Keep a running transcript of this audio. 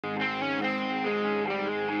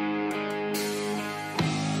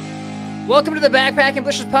Welcome to the Backpacking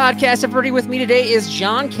Blisters podcast. Everybody, with me today is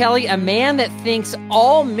John Kelley, a man that thinks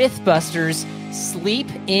all Mythbusters sleep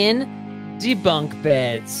in debunk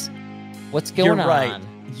beds. What's going You're right. on?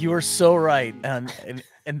 You're so right. And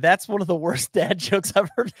that's one of the worst dad jokes I've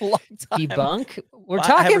heard in a long time. Debunk? We're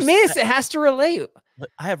talking myths. It has to relate.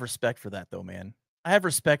 I have respect for that, though, man. I have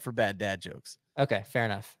respect for bad dad jokes. Okay, fair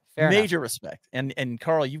enough. Major respect. And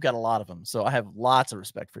Carl, you've got a lot of them, so I have lots of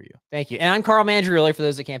respect for you. Thank you. And I'm Carl Mandrioli, for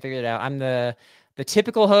those that can't figure it out. I'm the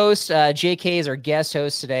typical host. JK is our guest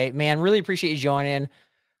host today. Man, really appreciate you joining.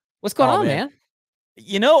 What's going on, man?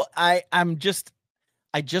 You know, I just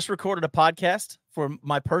recorded a podcast for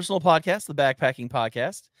my personal podcast, the Backpacking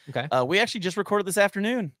Podcast. Okay. We actually just recorded this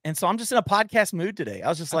afternoon, and so I'm just in a podcast mood today. I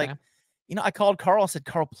was just like, you know, I called Carl. I said,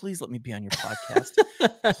 Carl, please let me be on your podcast.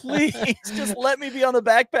 Please just let me be on the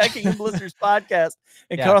Backpacking and Blisters podcast.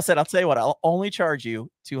 And Carl said, I'll tell you what, I'll only charge you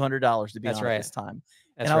 $200 to be on this time.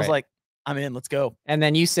 And I was like, I'm in, let's go. And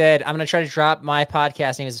then you said, I'm going to try to drop my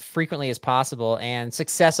podcasting as frequently as possible, and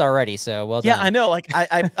success already. So well done. Yeah, I know. Like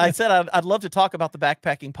I said, I'd love to talk about the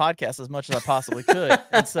Backpacking Podcast as much as I possibly could.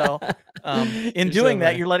 And so in doing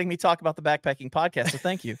that, you're letting me talk about the Backpacking Podcast. So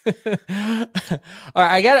thank you. All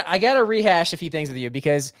right. I got to rehash a few things with you,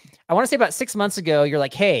 because I want to say about 6 months ago, you're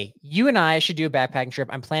like, hey, you and I should do a backpacking trip.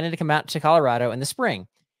 I'm planning to come out to Colorado in the spring.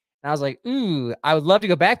 And I was like, ooh, I would love to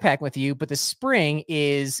go backpacking with you, but the spring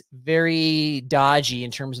is very dodgy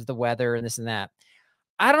in terms of the weather and this and that.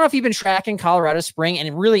 I don't know if you've been tracking Colorado spring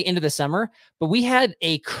and really into the summer, but we had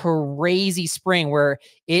a crazy spring where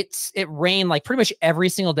it rained like pretty much every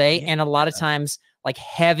single day. And a lot of times like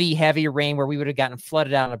heavy rain where we would have gotten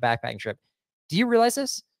flooded out on a backpacking trip. Do you realize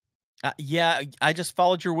this? Yeah, I just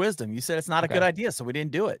followed your wisdom. You said it's not a good idea, so we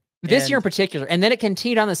didn't do it. This year in particular, and then it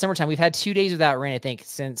continued on the summertime. We've had 2 days without rain, I think,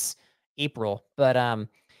 since April. But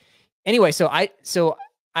anyway, so I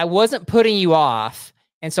wasn't putting you off,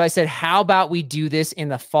 and so I said, how about we do this in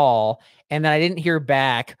the fall? And then I didn't hear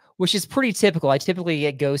back, which is pretty typical. I typically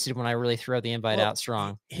get ghosted when I really throw the invite out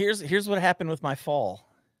strong. Here's what happened with my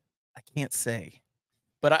fall. I can't say,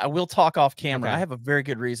 but I will talk off camera. Okay. I have a very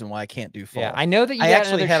good reason why I can't do fall. Yeah, I know that you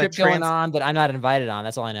actually had another trip going on that I'm not invited on.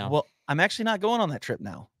 That's all I know. Well, I'm actually not going on that trip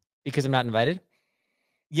now. Because I'm not invited?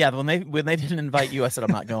 Yeah, when they didn't invite you, I said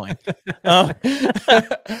I'm not going. No,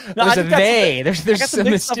 there's a they. There's some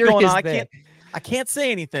mysterious they. I can't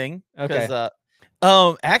say anything. Okay.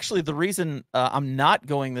 Actually, the reason I'm not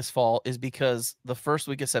going this fall is because the first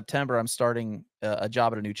week of September I'm starting a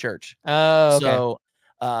job at a new church. Oh, okay. So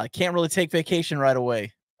I can't really take vacation right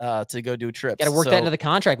away to go do trips. Got to work that into the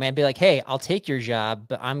contract, man. Be like, hey, I'll take your job,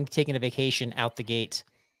 but I'm taking a vacation out the gate.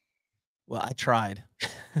 Well, I tried.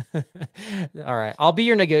 All right. I'll be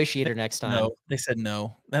your negotiator next time. No, they said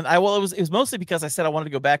no. And it was mostly because I said I wanted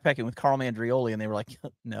to go backpacking with Carl Mandrioli, and they were like,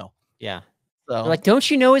 no. Yeah. So they're like, don't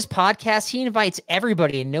you know his podcast? He invites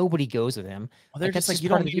everybody and nobody goes with him. Well, they're just like, you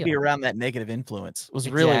don't need to be around that negative influence was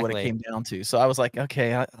really what it came down to. So I was like,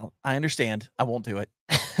 okay, I understand. I won't do it.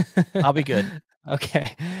 I'll be good.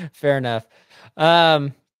 Okay. Fair enough.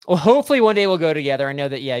 Well, hopefully one day we'll go together. I know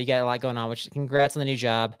that, you got a lot going on, which congrats on the new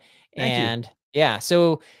job. Thank you. Yeah,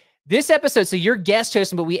 so this episode, so you're guest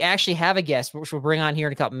hosting, but we actually have a guest, which we'll bring on here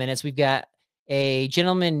in a couple minutes. We've got a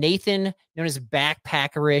gentleman, Nathan, known as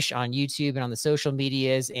Backpacker-ish on YouTube and on the social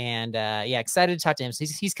medias, and excited to talk to him. So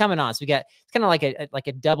he's coming on. So it's kind of like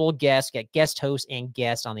a double guest, got guest host and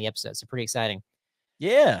guest on the episode. So pretty exciting.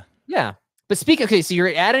 Yeah. But okay, so you're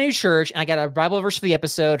at a new church, and I got a Bible verse for the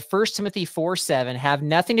episode, 1 Timothy 4:7, have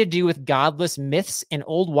nothing to do with godless myths and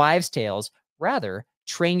old wives' tales. Rather,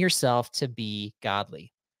 train yourself to be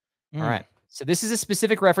godly. All right. So this is a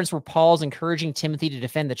specific reference where Paul's encouraging Timothy to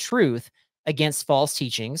defend the truth against false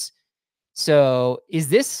teachings. So is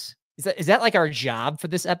that like our job for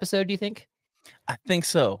this episode, do you think? I think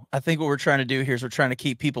so. I think what we're trying to do here is we're trying to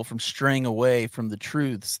keep people from straying away from the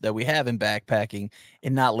truths that we have in backpacking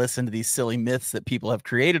and not listen to these silly myths that people have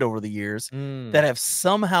created over the years that have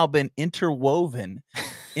somehow been interwoven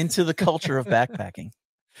into the culture of backpacking.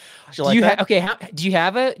 Do you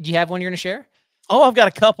have one you're going to share? Oh, I've got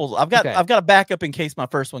a couple. I've got a backup in case my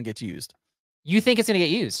first one gets used. You think it's going to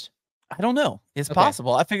get used? I don't know. It's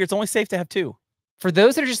possible. I figure it's only safe to have two. For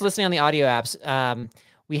those that are just listening on the audio apps,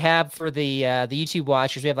 we have for the YouTube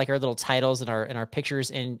watchers, we have like our little titles and our pictures,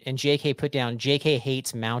 and JK put down JK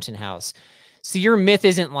hates Mountain House. So your myth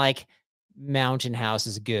isn't like Mountain House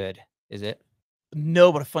is good, is it?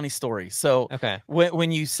 No, but a funny story. So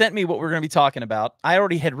when you sent me what we're going to be talking about, I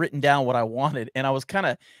already had written down what I wanted, and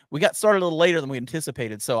we got started a little later than we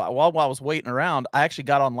anticipated. So while I was waiting around, I actually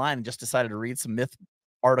got online and just decided to read some myth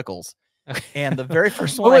articles. Okay. And the very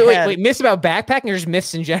first Oh, one wait, myths about backpacking or just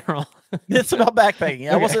myths in general? Myths about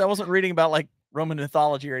backpacking. Okay. I wasn't reading about like Roman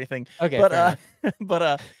mythology or anything. Okay,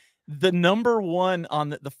 But the number one on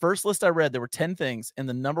the first list I read, there were 10 things, and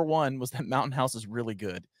the number one was that Mountain House is really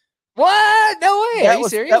good. What? No way. Are you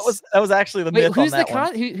serious? That was actually the myth who's on that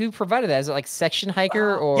one. who provided that? Is it like Section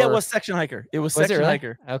Hiker or? Yeah, it was Section Hiker. It was Section it really?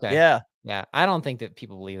 Hiker. Okay. Yeah. Yeah. I don't think that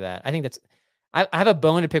people believe that. I think that's I have a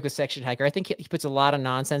bone to pick with Section Hiker. I think he puts a lot of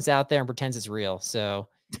nonsense out there and pretends it's real. So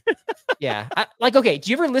yeah. Okay, do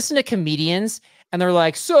you ever listen to comedians and they're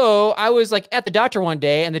like, so I was like at the doctor one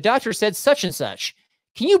day and the doctor said such and such.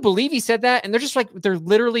 Can you believe he said that? And they're just like, they're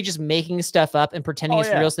literally just making stuff up and pretending it's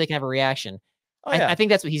real so they can have a reaction. I think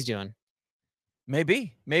that's what he's doing.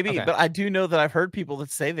 Maybe, okay. But I do know that I've heard people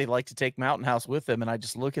that say they like to take Mountain House with them, and I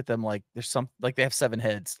just look at them like there's some like they have 7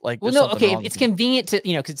 heads. Like, well, no, okay, it's convenient to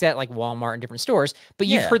because it's at like Walmart and different stores. But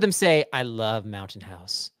you've heard them say, "I love Mountain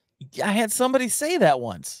House." I had somebody say that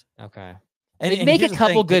once. Okay, and they make a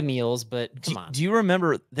couple good meals, but come on. Do you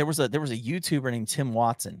remember there was a YouTuber named Tim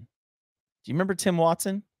Watson? Do you remember Tim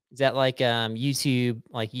Watson? Is that like YouTube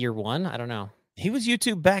like year one? I don't know. He was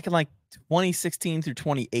YouTube back in like 2016 through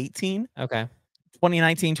 2018. Okay.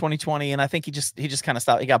 2019, 2020, and I think he just kind of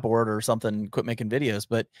stopped. He got bored or something, quit making videos.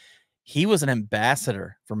 But he was an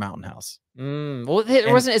ambassador for Mountain House. Well,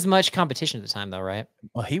 there wasn't as much competition at the time, though, right?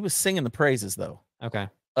 Well, he was singing the praises though. Okay.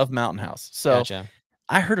 Of Mountain House. So gotcha.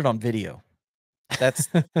 I heard it on video. That's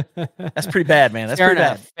pretty bad, man. That's fair pretty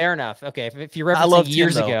enough. bad. Fair enough. Okay, if you're referencing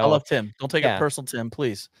years ago, I love Tim. Don't take it personal, Tim,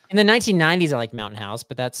 please. In the 1990s, I like Mountain House,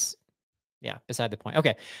 but that's beside the point.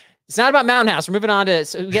 Okay. It's not about Mountain House. We're moving on to,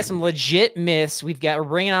 so we got some legit myths. We're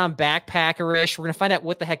bringing on Backpacker-ish. We're going to find out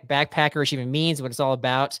what the heck Backpacker-ish even means, what it's all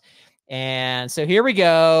about. And so here we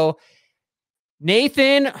go.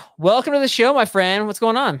 Nathan, welcome to the show, my friend. What's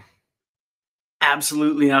going on?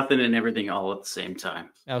 Absolutely nothing and everything all at the same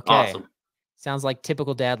time. Okay. Awesome. Sounds like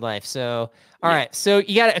typical dad life. So, all right. So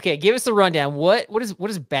you got to, give us the rundown. What does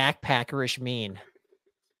Backpacker-ish mean?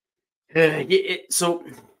 So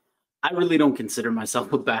I really don't consider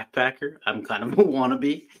myself a backpacker. I'm kind of a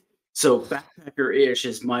wannabe. So backpacker-ish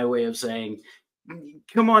is my way of saying,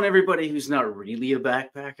 come on, everybody who's not really a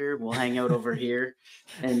backpacker, we'll hang out over here.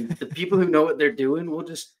 And the people who know what they're doing, we'll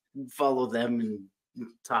just follow them and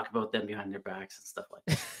talk about them behind their backs and stuff like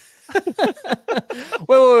that.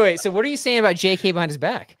 wait. So what are you saying about JK behind his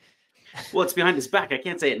back? Well, it's behind his back. I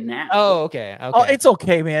can't say it now. Oh, okay. Oh, it's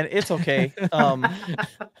okay, man. It's okay.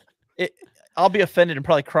 I'll be offended and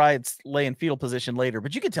probably cry and lay in fetal position later,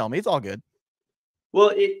 but you can tell me it's all good.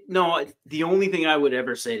 Well, the only thing I would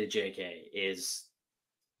ever say to JK is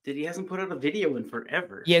that he hasn't put out a video in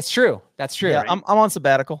forever. Yeah, it's true. That's true. Yeah, right? I'm on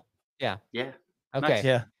sabbatical. Yeah. Okay. Nice.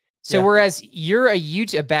 Yeah. So whereas you're a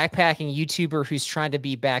backpacking YouTuber who's trying to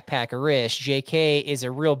be backpacker-ish, JK is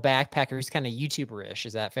a real backpacker who's kind of YouTuber-ish.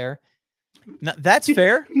 Is that fair? No, that's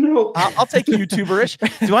fair. No, I'll take YouTuber-ish.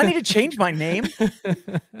 Do I need to change my name?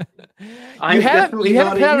 You haven't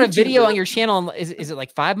put out a video on your channel. Is it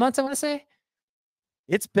like 5 months? I want to say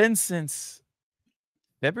it's been since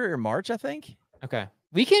February or March, I think. Okay,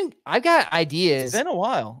 I've got ideas. It's been a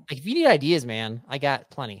while. Like if you need ideas, man, I got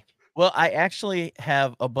plenty. Well, I actually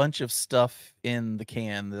have a bunch of stuff in the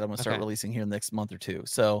can that I'm gonna start releasing here in the next month or two.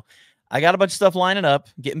 So I got a bunch of stuff lining up,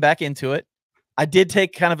 getting back into it. I did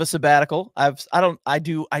take kind of a sabbatical. I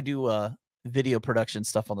do video production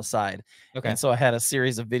stuff on the side. Okay. And so I had a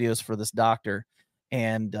series of videos for this doctor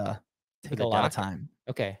and take a lot of time.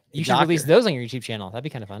 Okay. You should release those on your YouTube channel. That'd be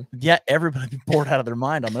kind of fun. Yeah, everybody be bored out of their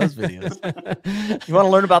mind on those videos. You want to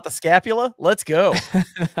learn about the scapula? Let's go.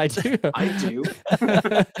 I do.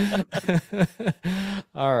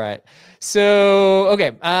 All right. So,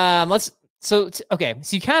 okay. So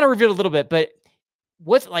you kind of revealed a little bit, but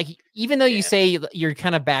even though you say you're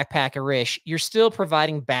kind of backpacker-ish, you're still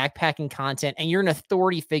providing backpacking content and you're an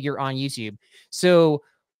authority figure on YouTube. So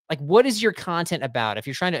what is your content about if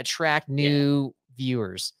you're trying to attract new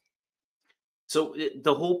viewers? So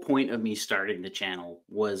the whole point of me starting the channel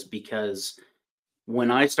was because when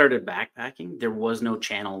I started backpacking, there was no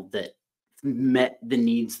channel that met the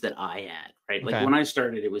needs that I had, right? Like when I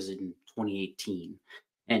started, it was in 2018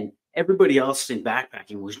 and everybody else in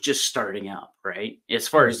backpacking was just starting up, right? As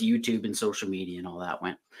far as YouTube and social media and all that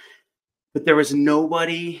went. But there was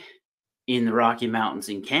nobody in the Rocky Mountains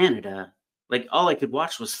in Canada. Like all I could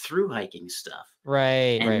watch was through hiking stuff.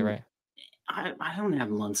 Right. I don't have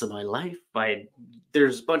months of my life.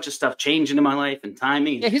 There's a bunch of stuff changing in my life and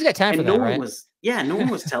timing. Yeah, who's got time for that, right? No one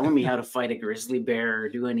was telling me how to fight a grizzly bear or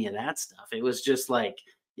do any of that stuff. It was just like,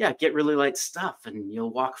 get really light stuff and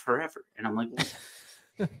you'll walk forever. And I'm like,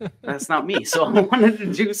 That's not me. So I wanted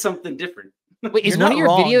to do something different. Wait, is one of your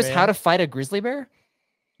videos how to fight a grizzly bear?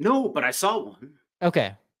 No, but I saw one.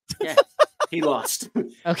 Okay. Yeah, he lost.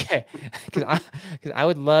 Okay, because I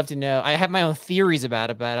would love to know. I have my own theories about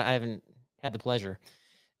it, but I haven't had the pleasure.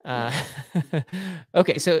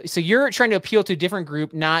 Okay, so you're trying to appeal to a different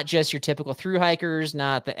group, not just your typical thru hikers,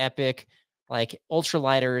 not the epic like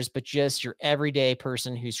ultralighters, but just your everyday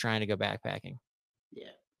person who's trying to go backpacking. Yeah,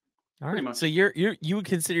 all right. So you would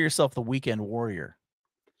consider yourself the weekend warrior.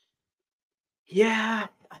 Yeah,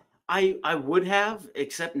 I would have,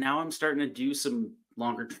 except now I'm starting to do some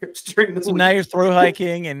longer trips during the week. Now you're thru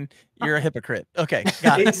hiking and you're a hypocrite. Okay,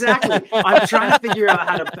 got it. Exactly. I'm trying to figure out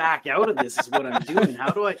how to back out of this. Is what I'm doing.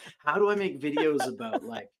 How do I make videos about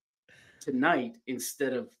like tonight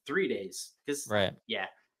instead of 3 days? Because yeah.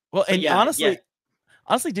 Well, and honestly,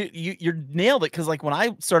 dude, you nailed it. Because like when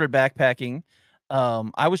I started backpacking,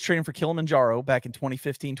 I was training for Kilimanjaro back in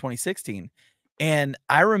 2015, 2016, and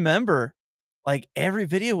I remember like every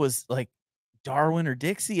video was like Darwin or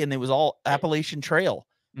Dixie, and it was all Appalachian Trail.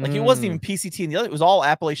 Like it wasn't even PCT and the other; it was all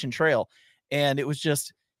Appalachian Trail, and it was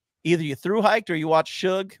just either you thru hiked or you watched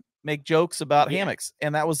Shug make jokes about hammocks,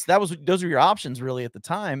 and those were your options really at the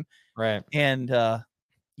time, right? And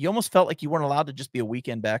you almost felt like you weren't allowed to just be a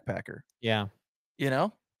weekend backpacker. Yeah, you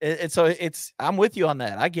know, and so I'm with you on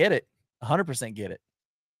that. I get it, 100% get it.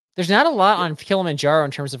 There's not a lot on Kilimanjaro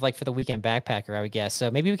in terms of like for the weekend backpacker, I would guess.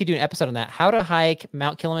 So maybe we could do an episode on that. How to hike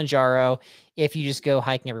Mount Kilimanjaro if you just go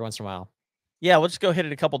hiking every once in a while. Yeah, we'll just go hit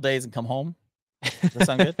it a couple days and come home. Does that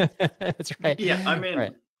sound good? That's right. Yeah, I'm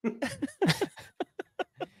in.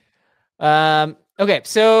 Right. Okay,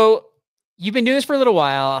 so you've been doing this for a little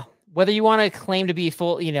while. Whether you want to claim to be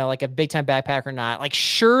full, like a big time backpacker or not, like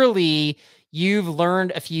surely you've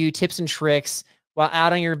learned a few tips and tricks while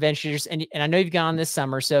out on your adventures, and I know you've gone this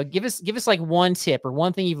summer. So give us like one tip or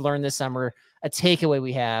one thing you've learned this summer, a takeaway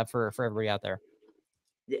we have for everybody out there.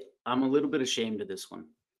 Yeah, I'm a little bit ashamed of this one.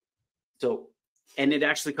 So, and it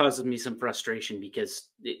actually causes me some frustration because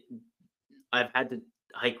I've had to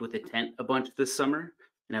hike with a tent a bunch this summer,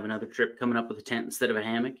 and have another trip coming up with a tent instead of a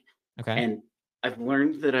hammock. Okay. And I've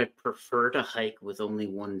learned that I prefer to hike with only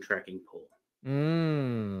one trekking pole.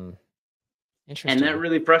 Interesting. And that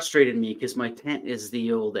really frustrated me because my tent is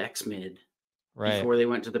the old X-Mid. Right. Before they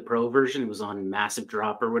went to the pro version, it was on massive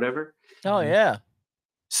drop or whatever. Oh, yeah.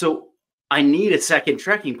 So I need a second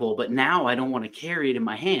trekking pole, but now I don't want to carry it in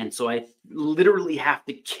my hand. So I literally have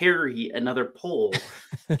to carry another pole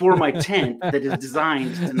for my tent that is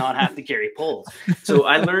designed to not have to carry poles. So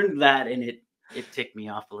I learned that, and it ticked me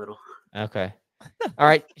off a little. Okay. All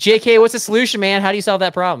right. JK, what's the solution, man? How do you solve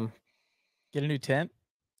that problem? Get a new tent.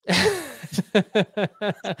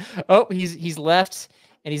 Oh, he's left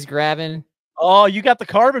and he's grabbing. Oh, you got the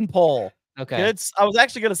carbon pole. Okay. Good. I was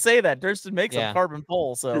actually going to say that Durston makes a carbon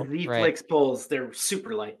pole. So the Z-Flex poles, they're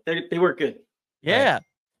super light. They work good. Yeah. Right.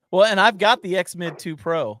 Well, and I've got the X-Mid 2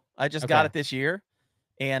 Pro. I just got it this year,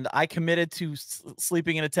 and I committed to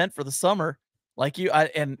sleeping in a tent for the summer. Like you,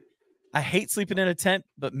 I hate sleeping in a tent,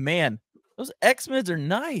 but man, those X-Mids are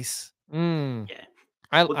nice. Yeah.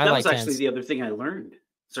 That was actually the other thing I learned.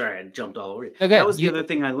 Sorry, I jumped all over you. Okay. That was the other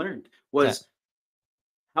thing I learned was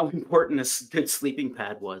how important a good sleeping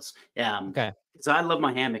pad was. Okay. Because I love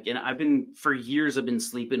my hammock, and for years I've been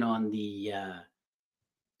sleeping on the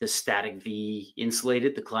Static V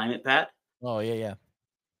insulated, the climate pad. Oh yeah.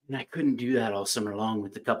 And I couldn't do that all summer long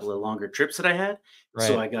with a couple of longer trips that I had. Right.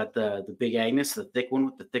 So I got the Big Agnes, the thick one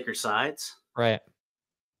with the thicker sides. Right.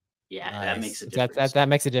 Yeah, nice. That makes a difference. That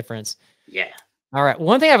makes a difference. Yeah. All right.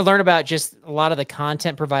 One thing I've learned about just a lot of the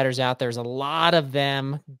content providers out there is a lot of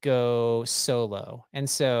them go solo. And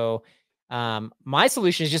so my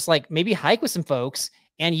solution is just like maybe hike with some folks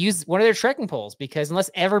and use one of their trekking poles, because unless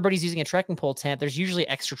everybody's using a trekking pole tent, there's usually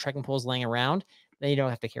extra trekking poles laying around. Then you don't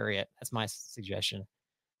have to carry it. That's my suggestion.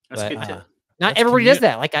 That's good tip. Not everybody does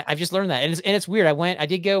that. Like I've just learned that. And it's weird. I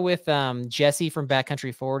did go with Jesse from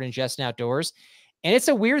Backcountry Forward and Justin Outdoors. And it's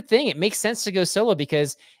a weird thing. It makes sense to go solo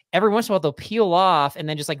because every once in a while they'll peel off and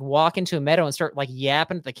then just like walk into a meadow and start like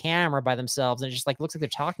yapping at the camera by themselves. And it just like looks like they're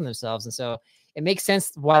talking to themselves. And so it makes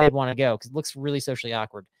sense why they'd want to go, because it looks really socially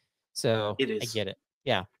awkward. So it is. I get it.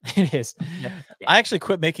 Yeah, it is. Yeah. I actually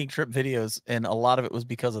quit making trip videos, and a lot of it was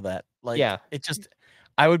because of that. Like, it just,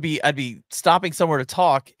 I'd be stopping somewhere to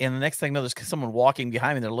talk, and the next thing you know, there's someone walking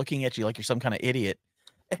behind me, and they're looking at you like you're some kind of idiot.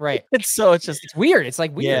 Right. It's weird. It's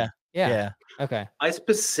like weird. Yeah. Okay. I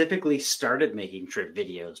specifically started making trip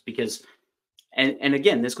videos because, and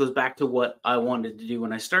again, this goes back to what I wanted to do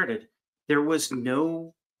when I started.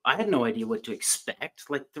 I had no idea what to expect.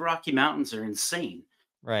 Like the Rocky Mountains are insane.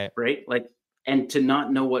 Right. Right. Like and to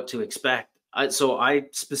not know what to expect. So I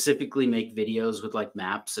specifically make videos with like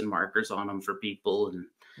maps and markers on them for people,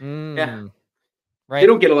 and yeah, right. they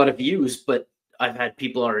don't get a lot of views, but I've had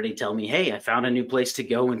people already tell me, "Hey, I found a new place to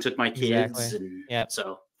go and took my kids." And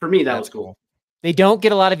so for me, that was cool. They don't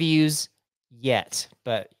get a lot of views yet,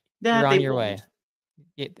 but you're on your way.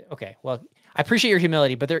 Okay, well, I appreciate your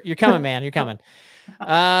humility, but you're coming, man. You're coming.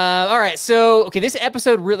 All right. So, okay, this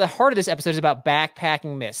episode, the heart of this episode is about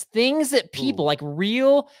backpacking myths, things that people like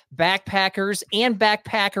real backpackers and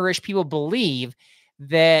backpacker-ish people believe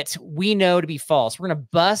that we know to be false. We're going to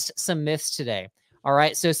bust some myths today. All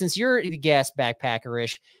right. So since you're the guest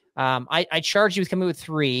backpacker-ish, I charge you with coming with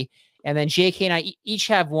 3, and then JK and I each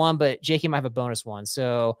have 1, but JK might have a bonus one.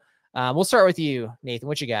 So we'll start with you, Nathan.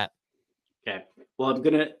 What you got? Okay. Well,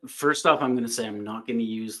 first off, I'm gonna say I'm not gonna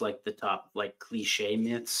use like the top like cliche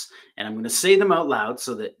myths, and I'm gonna say them out loud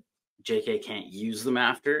so that JK can't use them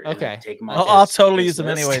after. Okay. Take them I'll totally use them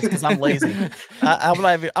anyways because I'm lazy. I'm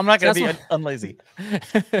not gonna be unlazy.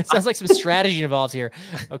 Sounds like some strategy involved here.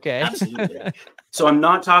 Okay. Absolutely. So I'm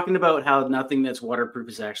not talking about how nothing that's waterproof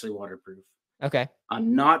is actually waterproof. Okay.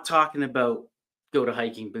 I'm not talking about go to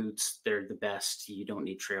hiking boots. They're the best. You don't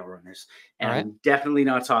need trail runners. And I'm definitely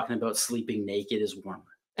not talking about sleeping naked is warmer.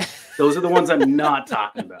 Those are the ones I'm not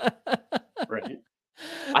talking about. Right.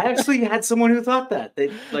 I actually had someone who thought that.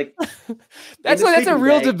 They like that's a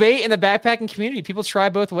real debate in the backpacking community. People try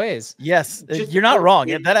both ways. Yes, you're not wrong.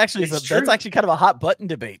 That actually that's actually kind of a hot button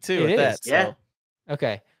debate too. It is. Yeah. So.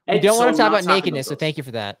 Okay. We don't want to talk about nakedness, so thank you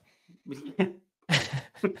for that.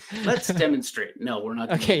 Let's demonstrate. No, we're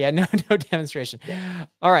not. Okay, yeah, no demonstration. Yeah.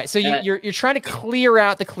 All right, so you're trying to clear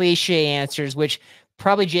out the cliche answers, which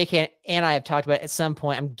probably JK and I have talked about at some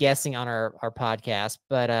point. I'm guessing on our podcast,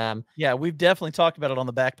 but yeah, we've definitely talked about it on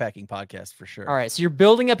the backpacking podcast for sure. All right, so you're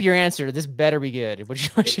building up your answer. This better be good.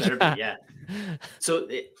 What you got? Yeah. So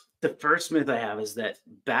the first myth I have is that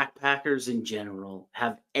backpackers in general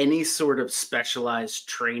have any sort of specialized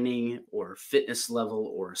training or fitness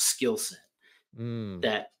level or skill set.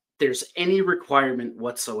 That there's any requirement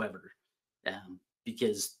whatsoever,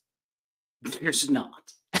 because there's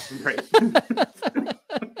not. Right?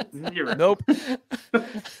 Nope.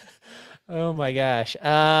 Oh my gosh.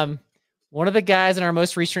 One of the guys in our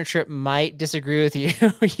most recent trip might disagree with you.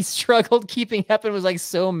 He struggled keeping up and was like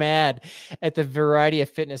so mad at the variety of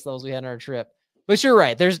fitness levels we had on our trip. But you're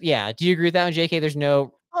right. Do you agree with that one, JK? There's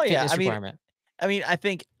no fitness requirement. I mean, I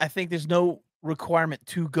think there's no requirement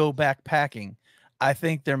to go backpacking. I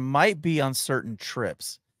think there might be on certain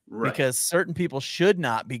trips because certain people should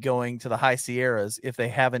not be going to the high Sierras if they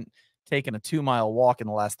haven't taken a 2-mile walk in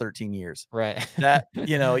the last 13 years. Right. That,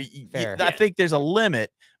 I think there's a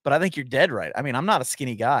limit, but I think you're dead right. I mean, I'm not a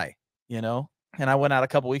skinny guy, and I went out a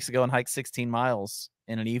couple weeks ago and hiked 16 miles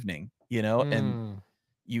in an evening, and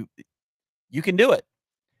you can do it.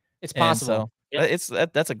 It's possible. So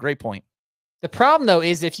that's a great point. The problem, though,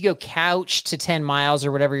 is if you go couch to 10 miles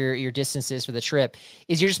or whatever your distance is for the trip,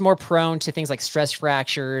 is you're just more prone to things like stress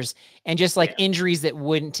fractures and just like injuries that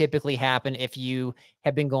wouldn't typically happen if you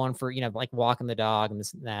have been going for, like walking the dog and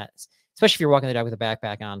this and that, especially if you're walking the dog with a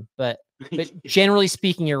backpack on. But generally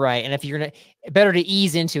speaking, you're right. And if you're better to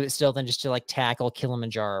ease into it still than just to like tackle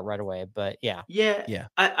Kilimanjaro right away. But yeah.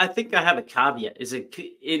 I think I have a caveat. Is it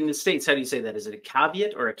in the States? How do you say that? Is it a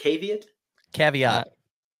caveat or a caveat? Caveat.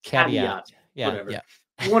 Caveat. Yeah. Whatever. Yeah.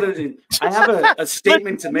 I have a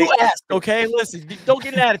statement to make. Okay, listen, don't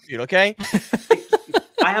get an attitude, okay?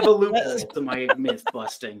 I have a loophole to my myth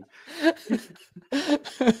busting.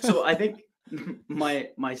 So I think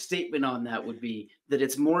my statement on that would be that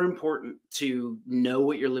it's more important to know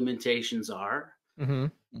what your limitations are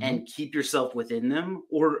and keep yourself within them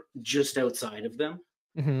or just outside of them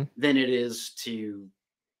than it is to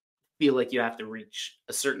feel like you have to reach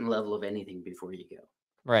a certain level of anything before you go.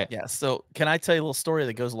 Right. Yeah. So can I tell you a little story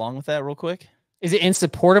that goes along with that real quick? Is it in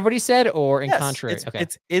support of what he said or in contrary?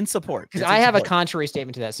 It's in support. Because I have a contrary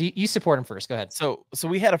statement to that. So you support him first. Go ahead. So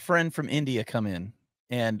we had a friend from India come in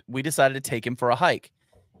and we decided to take him for a hike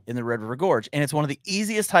in the Red River Gorge. And it's one of the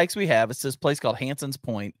easiest hikes we have. It's this place called Hanson's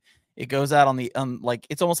Point. It goes out on the, like,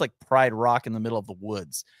 it's almost like Pride Rock in the middle of the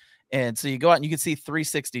woods. And so you go out and you can see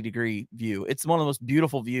 360-degree view. It's one of the most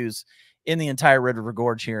beautiful views in the entire Red River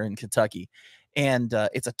Gorge here in Kentucky. And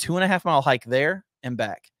it's a 2.5-mile hike there and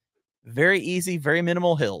back. Very easy, very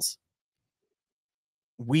minimal hills.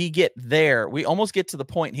 We get there. We almost get to the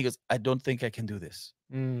point. And he goes, I don't think I can do this.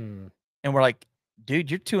 And we're like, dude,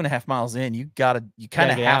 you're 2.5 miles in. You kind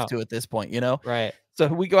of have to at this point, Right. So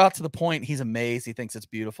we go out to the point. He's amazed. He thinks it's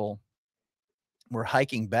beautiful. We're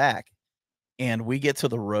hiking back and we get to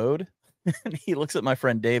the road And he looks at my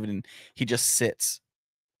friend David and he just sits.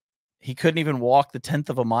 He couldn't even walk the 10th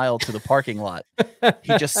of a mile to the parking lot.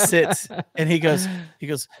 He just sits and he goes,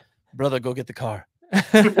 brother, go get the car.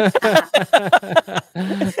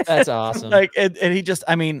 That's awesome. Like, and he just,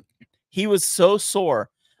 I mean, he was so sore.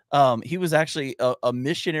 He was actually a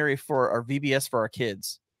missionary for our VBS for our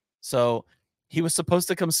kids. So he was supposed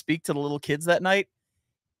to come speak to the little kids that night.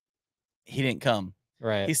 He didn't come.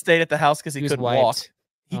 Right. He stayed at the house because he couldn't walk.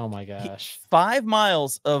 Oh my gosh. 5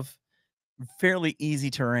 miles of fairly easy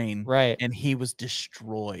terrain. Right. And he was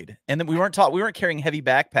destroyed. And then we weren't carrying heavy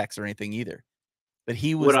backpacks or anything either. But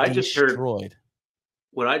he was destroyed.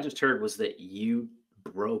 What I just heard was that you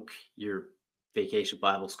broke your Vacation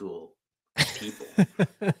Bible School people.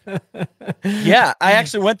 Yeah, I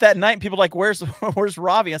actually went that night and people were like, where's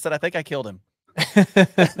Ravi? I said, I think I killed him.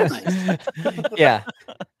 Nice. Yeah.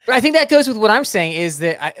 But I think that goes with what I'm saying is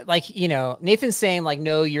that Nathan's saying like,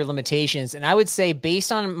 know your limitations. And I would say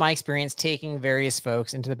based on my experience taking various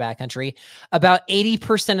folks into the backcountry, about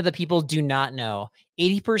 80% of the people do not know.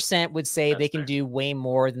 80% would say they can do way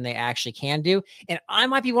more than they actually can do. And I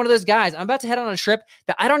might be one of those guys. I'm about to head on a trip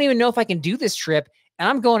that I don't even know if I can do this trip and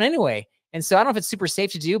I'm going anyway. And so I don't know if it's super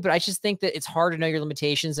safe to do, but I just think that it's hard to know your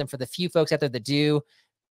limitations. And for the few folks out there that do,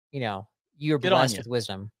 you're blessed with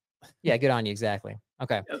wisdom. Yeah, good on you. Exactly.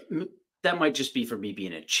 Okay. That might just be for me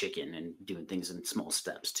being a chicken and doing things in small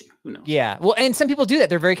steps too. Who knows? Yeah. Well, and some people do that.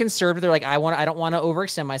 They're very conservative. They're like, I don't want to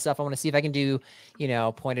overextend myself. I want to see if I can do,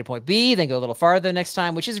 point A to point B, then go a little farther the next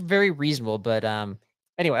time, which is very reasonable. But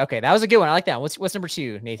anyway, okay, that was a good one. I like that. What's number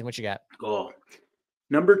 2, Nathan? What you got? Oh,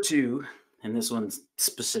 number 2, and this one's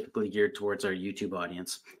specifically geared towards our YouTube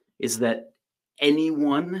audience, is that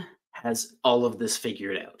anyone has all of this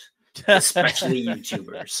figured out. Especially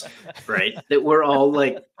YouTubers, right? That we're all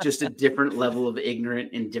like just a different level of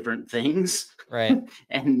ignorant in different things, right?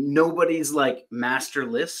 And nobody's like master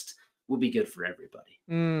list will be good for everybody.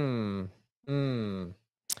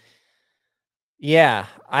 Yeah,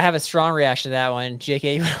 I have a strong reaction to that one.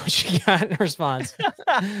 JK, what you got in response?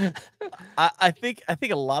 I think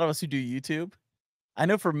a lot of us who do YouTube, I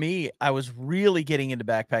know for me, I was really getting into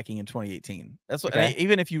backpacking in 2018. That's what,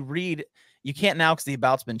 even if you read, you can't now because the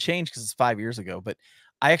about's been changed because it's 5 years ago. But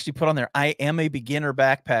I actually put on there, I am a beginner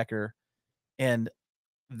backpacker, and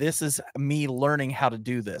this is me learning how to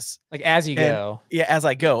do this. Like as you go. Yeah, as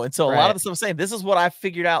I go. And so a lot of the stuff I'm saying, this is what I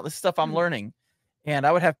figured out. This stuff I'm learning. And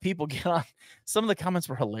I would have people get on. Some of the comments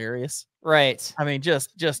were hilarious. Right. I mean, just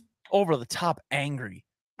over the top angry.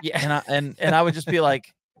 Yeah. And I would just be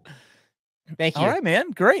like, thank you. All right, man.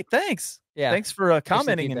 Great. Thanks. Yeah. Thanks for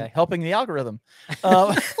commenting and helping the algorithm.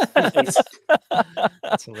 That's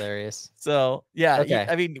hilarious. So yeah, okay.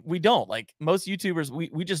 I mean, we don't like most YouTubers.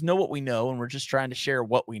 We just know what we know, and we're just trying to share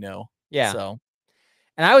what we know. Yeah. So,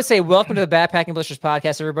 and I would say, welcome to the Backpacking Blisters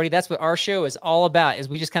podcast, everybody. That's what our show is all about. Is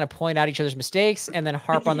we just kind of point out each other's mistakes and then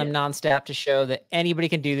harp on them nonstop to show that anybody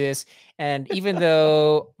can do this. And even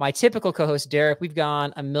though my typical co-host Derek, we've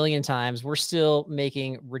gone a million times, we're still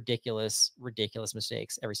making ridiculous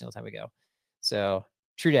mistakes every single time we go. So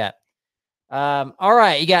true that. All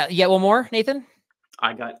right, you got one more, Nathan?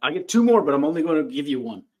 I get 2 more, but I'm only going to give you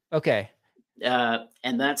one. Okay.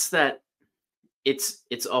 And that's that.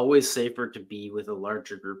 It's always safer to be with a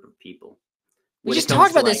larger group of people. We just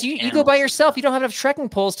talked about this. You go by yourself. You don't have enough trekking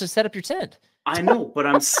poles to set up your tent. I know, but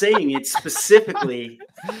I'm saying it specifically.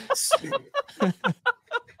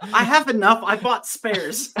 I have enough. I bought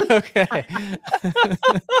spares. Okay.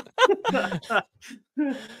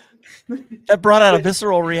 That brought out a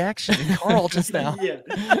visceral reaction in Carl just now. Yeah,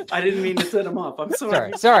 I didn't mean to set him off. I'm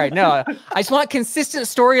sorry. Sorry. No, I just want consistent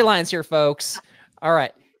storylines here, folks. All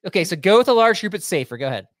right. Okay, so go with a large group. It's safer. Go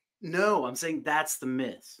ahead. No, I'm saying that's the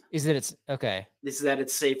myth. Is that it's okay? Is that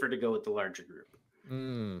it's safer to go with the larger group?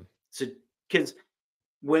 So, because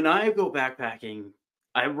when I go backpacking,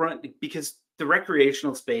 I run because the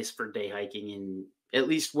recreational space for day hiking in at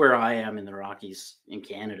least where I am in the Rockies in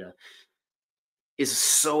Canada is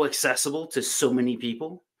so accessible to so many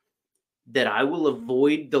people that I will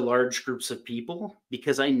avoid the large groups of people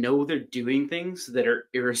because I know they're doing things that are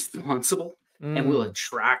irresponsible and will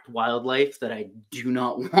attract wildlife that I do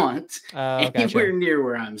not want anywhere near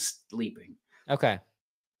where I'm sleeping. Okay.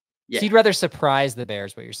 Yeah. So you'd rather surprise the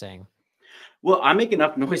bears, what you're saying? Well, I make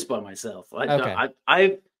enough noise by myself.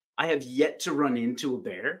 I have yet to run into a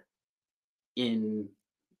bear in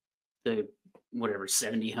the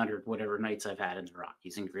 70-100 whatever nights I've had in the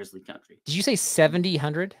Rockies in grizzly country. Did you say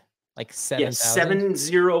 70-100? Like 7,000? Yes,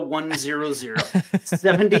 70100.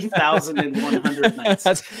 70,100 nights.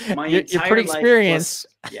 You're pretty experienced.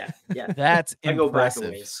 Yeah. That's I go back a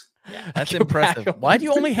ways. Yeah. That's impressive. Why do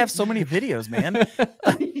you only have so many videos, man?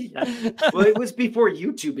 Yeah. Well, it was before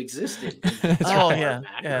YouTube existed. Oh, yeah.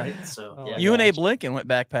 Right? So Oh yeah. my You and gosh. Abe Lincoln went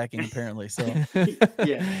backpacking, apparently. So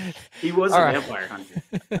Yeah. He was All a right. vampire hunter.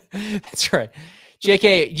 That's right.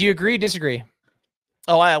 JK, do you agree or disagree?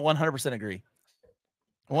 oh, I 100% agree.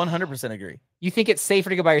 100% agree. You think it's safer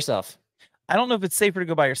to go by yourself? I don't know if it's safer to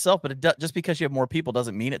go by yourself, but just because you have more people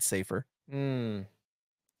doesn't mean it's safer. Mm.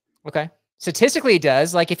 Okay. Statistically, it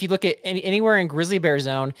does. Like if you look at anywhere in grizzly bear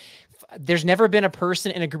zone, there's never been a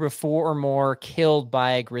person in a group of 4 or more killed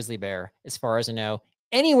by a grizzly bear, as far as I know,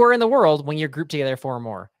 anywhere in the world when you're grouped together 4 or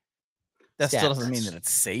more. That still Stats. doesn't mean that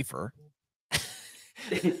it's safer.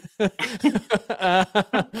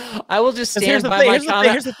 I will just stand Here's the by thing, my here's the thing,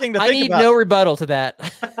 comment. here's the thing to I think need about. no rebuttal to that.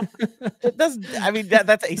 It doesn't. I mean,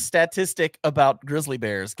 that's a statistic about grizzly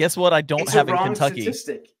bears. Guess what? I don't It's have a in wrong Kentucky.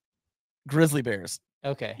 statistic. Grizzly bears.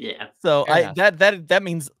 Okay. Yeah. So Fair enough. that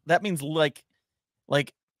means like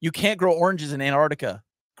you can't grow oranges in Antarctica.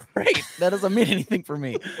 Great. That doesn't mean anything for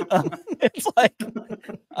me. It's like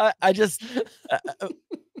I just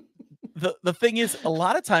the thing is, a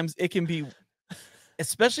lot of times it can be,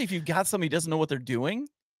 especially if you've got somebody who doesn't know what they're doing.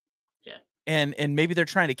 Yeah. And maybe they're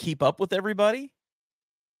trying to keep up with everybody,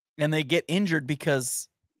 and they get injured because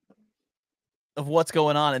of what's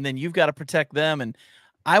going on, and then you've got to protect them. And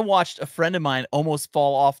I watched a friend of mine almost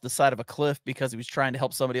fall off the side of a cliff because he was trying to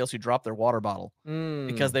help somebody else who dropped their water bottle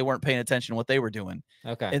because they weren't paying attention to what they were doing.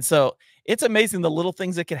 Okay. And so it's amazing the little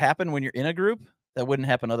things that could happen when you're in a group that wouldn't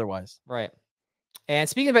happen otherwise. Right. And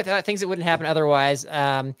speaking about things that wouldn't happen otherwise,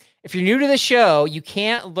 if you're new to the show, you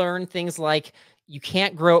can't learn things like you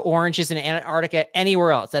can't grow oranges in Antarctica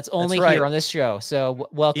anywhere else. That's only here on this show. So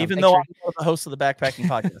welcome. Even though I'm the host of the Backpacking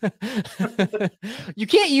Podcast. You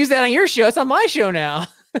can't use that on your show. It's on my show now.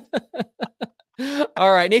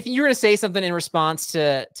 All right, Nathan, you were going to say something in response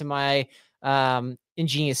to my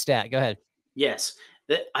ingenious stat. Go ahead. Yes.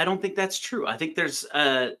 I don't think that's true. I think there's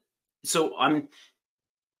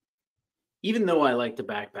even though I like to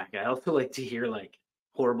backpack, I also like to hear like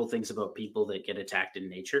horrible things about people that get attacked in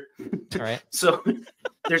nature. All right. So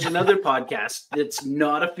there's another podcast that's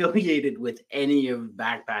not affiliated with any of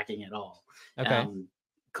backpacking at all. Okay.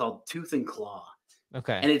 Called Tooth and Claw.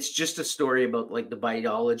 Okay. And it's just a story about like the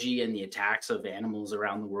biology and the attacks of animals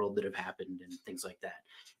around the world that have happened and things like that.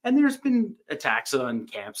 And there's been attacks on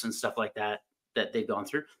camps and stuff like that they've gone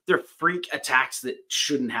through. They're freak attacks that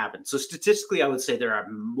shouldn't happen. So statistically, I would say there are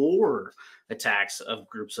more attacks of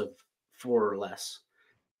groups of 4 or less.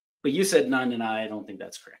 But you said none, and I don't think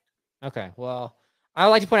that's correct. Okay. Well, I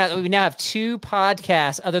would like to point out that we now have 2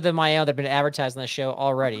 podcasts other than my own that have been advertised on the show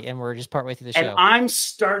already, and we're just partway through the show. And I'm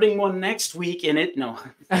starting one next week in it. No.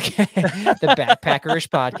 Okay. The Backpacker-ish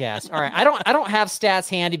podcast. All right. I don't have stats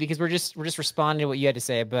handy because we're just responding to what you had to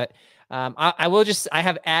say, but I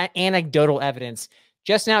have anecdotal evidence.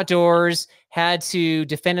 Justin Outdoors had to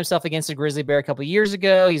defend himself against a grizzly bear a couple of years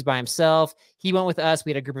ago. He's by himself. He went with us.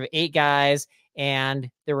 We had a group of 8 guys, and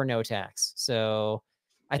there were no attacks. So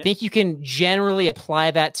I think you can generally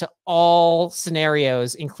apply that to all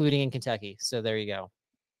scenarios, including in Kentucky. So there you go.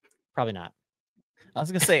 Probably not. I was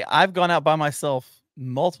going to say, I've gone out by myself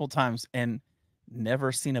multiple times and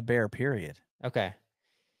never seen a bear, period. Okay.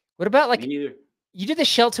 What about like, Me neither. You did the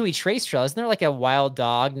Sheltowee Trace Trail. Isn't there like a wild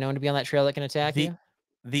dog known to be on that trail that can attack you?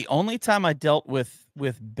 The only time I dealt with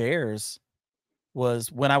bears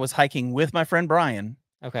was when I was hiking with my friend Brian.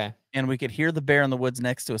 Okay. And we could hear the bear in the woods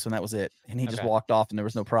next to us, and that was it. And he just Okay. walked off, and there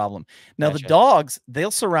was no problem. Now, Gotcha. the dogs,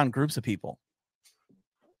 they'll surround groups of people.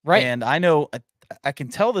 Right. And I know I can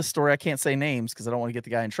tell this story. I can't say names because I don't want to get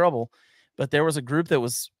the guy in trouble. But there was a group that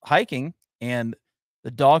was hiking, and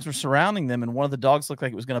the dogs were surrounding them. And one of the dogs looked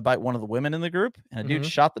like it was going to bite one of the women in the group. And a dude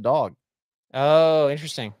shot the dog. Oh,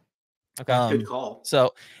 interesting. Okay. Good call.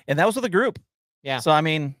 So, and that was with a group. Yeah. So, I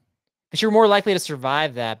mean, but you're more likely to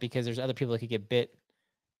survive that because there's other people that could get bit.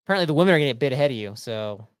 Apparently, the women are going to get bit ahead of you.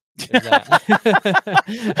 So, there's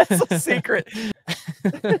that. That's a secret.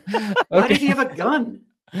 Why did he have a gun?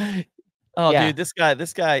 Oh, Yeah. dude, this guy.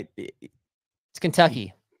 It's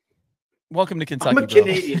Kentucky. Welcome to Kentucky. I'm a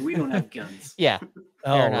Canadian. We don't have guns. Yeah.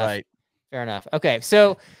 Oh, Fair enough. right. Fair enough. Okay.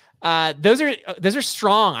 So, those are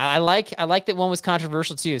strong. I like that one was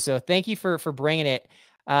controversial too. So thank you for bringing it.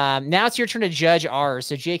 Now it's your turn to judge ours.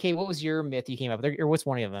 So JK, what was your myth you came up with, or what's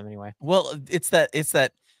one of them anyway? Well, it's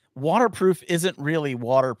that waterproof isn't really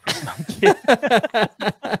waterproof.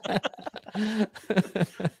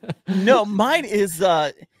 No, mine is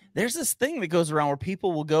there's this thing that goes around where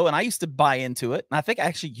people will go, and I used to buy into it, and I think I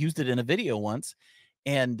actually used it in a video once,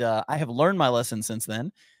 and I have learned my lesson since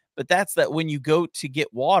then. But that's that when you go to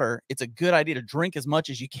get water, it's a good idea to drink as much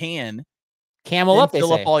as you can. Camel Up, they fill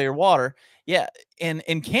say. up all your water. Yeah.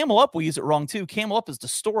 And Camel Up, we use it wrong too. Camel Up is to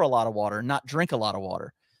store a lot of water, not drink a lot of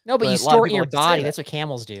water. No, but you store it in your body. That's what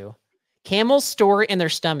camels do. Camels store it in their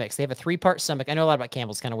stomachs. They have a 3-part stomach. I know a lot about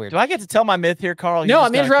camels. Kind of weird. Do I get to tell my myth here, Carl? No,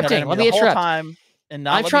 I'm interrupting. Let me interrupt. And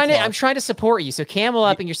I'm trying to support you. So Camel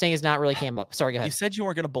Up, and you're saying is not really Camel Up. Sorry, go ahead. You said you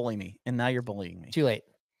weren't going to bully me, and now you're bullying me. Too late.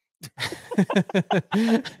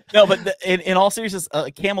 No, but in all seriousness,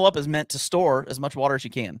 Camel Up is meant to store as much water as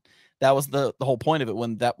you can. That was the whole point of it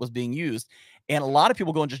when that was being used. And a lot of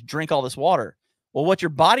people go and just drink all this water. Well, what your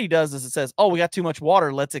body does is it says, oh, we got too much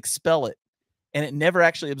water, let's expel it. And it never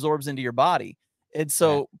actually absorbs into your body. And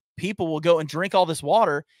so people will go and drink all this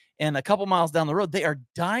water, and a couple miles down the road, they are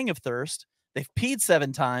dying of thirst. They've peed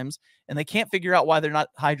 7 times, and they can't figure out why they're not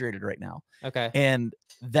hydrated right now. Okay. And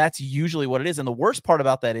that's usually what it is. And the worst part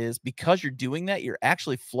about that is because you're doing that, you're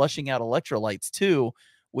actually flushing out electrolytes too,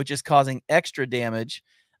 which is causing extra damage.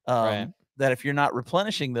 That if you're not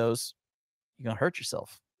replenishing those, you're going to hurt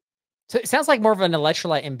yourself. So it sounds like more of an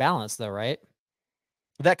electrolyte imbalance though, right?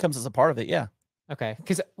 That comes as a part of it. Yeah. Okay.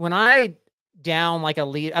 Because when I down like a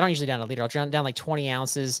liter, I don't usually down a liter. I'll down like 20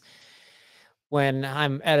 ounces when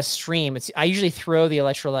I'm at a stream. I usually throw the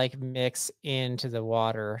electrolyte mix into the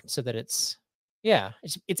water so that it's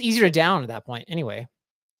easier to down at that point anyway.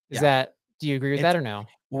 Do you agree with that or no?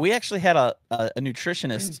 We actually had a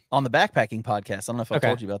nutritionist on the backpacking podcast. I don't know if I've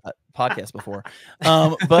told you about that podcast before.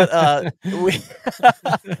 But we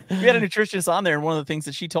had a nutritionist on there, and one of the things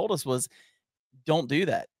that she told us was, don't do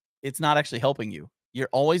that. It's not actually helping you. You're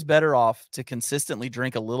always better off to consistently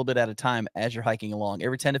drink a little bit at a time as you're hiking along.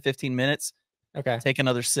 Every 10 to 15 minutes, take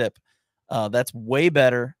another sip. That's way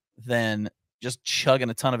better than just chugging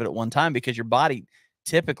a ton of it at one time, because your body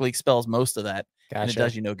typically expels most of that, and it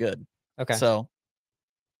does you no good. Okay. So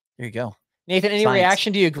there you go. Nathan, any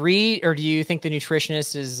reaction? Do you agree, or do you think the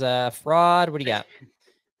nutritionist is fraud? What do you got?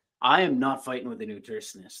 I am not fighting with the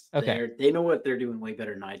nutritionist. Okay. They know what they're doing way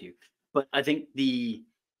better than I do. But I think the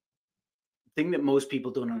thing that most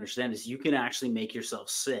people don't understand is you can actually make yourself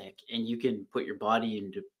sick, and you can put your body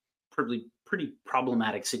into pretty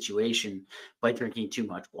problematic situation by drinking too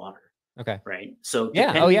much water. Okay. Right. So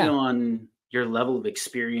depending on your level of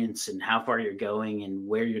experience and how far you're going and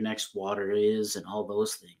where your next water is and all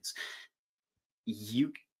those things,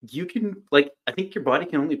 you can, like, I think your body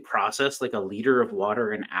can only process like a liter of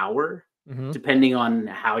water an hour, depending on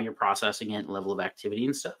how you're processing it and level of activity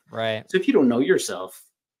and stuff. Right. So if you don't know yourself,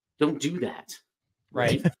 don't do that.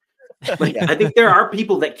 Right. Like, I think there are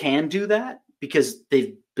people that can do that because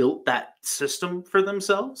they've built that system for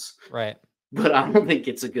themselves. Right. But I don't think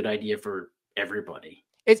it's a good idea for everybody.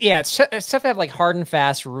 It's tough to have like hard and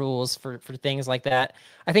fast rules for things like that.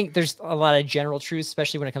 I think there's a lot of general truths,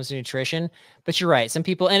 especially when it comes to nutrition. But you're right. Some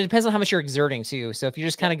people, and it depends on how much you're exerting too. So if you're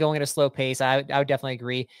just kind of going at a slow pace, I would definitely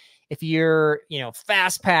agree. If you're,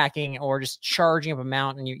 fast packing or just charging up a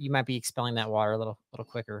mountain, you might be expelling that water a little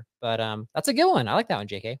quicker. But that's a good one. I like that one,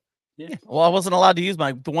 JK. Yeah. Well, I wasn't allowed to use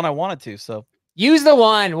the one I wanted to, so. Use the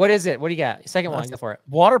one. What is it? What do you got? Second one. Go for it.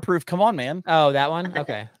 Waterproof. Come on, man. Oh, that one.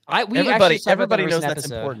 Okay. Everybody knows that's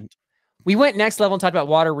important. We went next level and talked about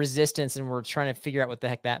water resistance, and we're trying to figure out what the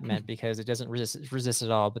heck that meant, because it doesn't resist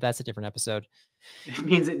at all. But that's a different episode. It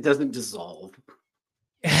means it doesn't dissolve.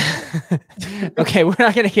 Okay, we're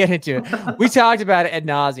not going to get into it. We talked about it ad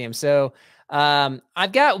nauseum. So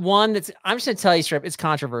I've got one I'm just going to tell you straight. It's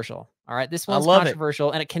controversial. All right. This one's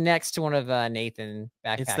controversial, and it connects to one of Nathan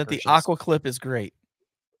Backpacker. It's that the aqua clip is great.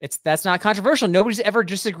 That's not controversial. Nobody's ever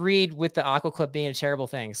disagreed with the aqua clip being a terrible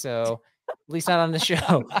thing. So at least not on the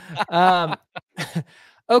show.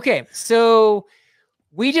 Okay. So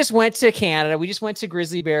we just went to Canada. We just went to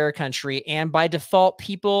grizzly bear country. And by default,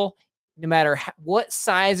 people, no matter what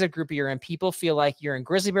size of group you're in, people feel like you're in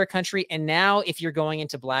grizzly bear country. And now if you're going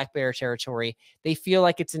into black bear territory, they feel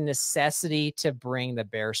like it's a necessity to bring the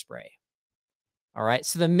bear spray. All right.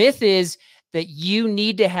 So the myth is that you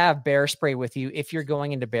need to have bear spray with you if you're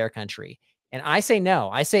going into bear country. And I say no.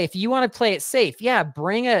 I say, if you want to play it safe,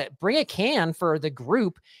 bring a can for the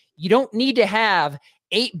group. You don't need to have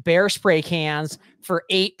 8 bear spray cans for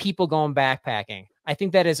 8 people going backpacking. I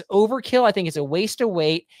think that is overkill. I think it's a waste of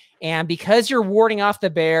weight. And because you're warding off the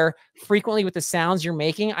bear frequently with the sounds you're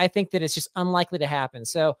making, I think that it's just unlikely to happen.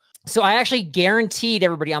 So I actually guaranteed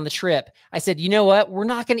everybody on the trip. I said, you know what? We're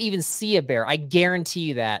not going to even see a bear. I guarantee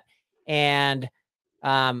you that. And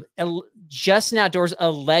Justin Outdoors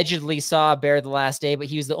allegedly saw a bear the last day, but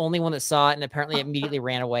he was the only one that saw it, and apparently immediately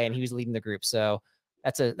ran away, and he was leading the group. So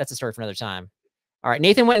that's a story for another time. All right.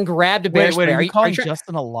 Nathan went and grabbed a bear spray. Are you calling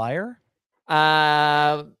Justin a liar?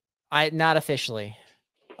 Not officially.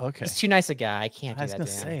 Okay. He's too nice a guy. I can't do I was that gonna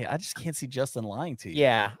to him. say, I just can't see Justin lying to you.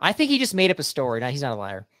 Yeah, I think he just made up a story. No, he's not a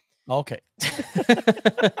liar. Okay.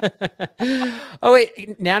 Oh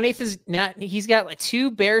wait, now he's got like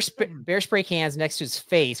 2 bear spray cans next to his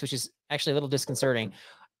face, which is actually a little disconcerting.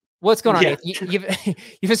 What's going on, Yeah. Nathan?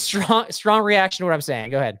 You have a strong reaction to what I'm saying.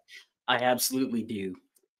 Go ahead. I absolutely do.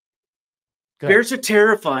 Go Bears are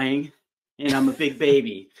terrifying, and I'm a big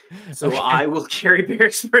baby, so Okay. I will carry bear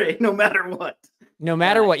spray no matter what. No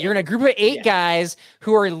matter what, you're in a group of 8 guys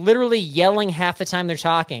who are literally yelling half the time they're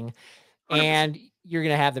talking, 100%. and you're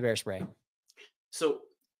gonna have the bear spray. So,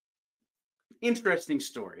 interesting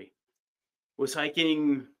story. Was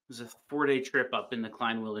hiking. It was a 4-day trip up in the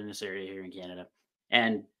Klein Wilderness area here in Canada,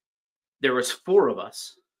 and there was 4 of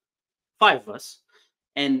us, 5 of us,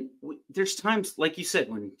 and there's times, like you said,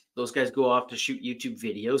 when those guys go off to shoot YouTube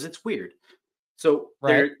videos, it's weird. So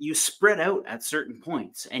you spread out at certain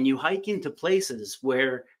points, and you hike into places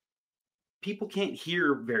where people can't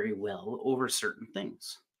hear very well over certain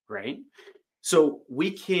things, right? So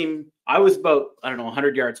I was about, I don't know,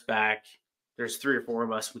 100 yards back. There's 3 or 4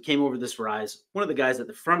 of us. We came over this rise. One of the guys at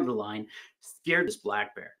the front of the line scared this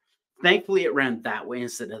black bear. Thankfully, it ran that way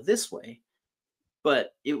instead of this way.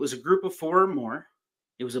 But it was a group of 4 or more.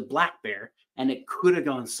 It was a black bear, and it could have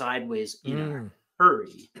gone sideways in a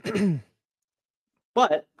hurry.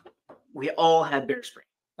 But we all had bear spray.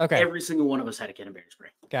 Okay. Every single one of us had a can of bear spray.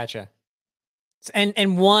 Gotcha.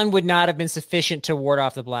 And one would not have been sufficient to ward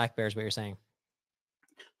off the black bears, what you're saying.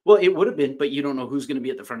 Well, it would have been, but you don't know who's going to be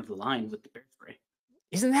at the front of the line with the bear spray.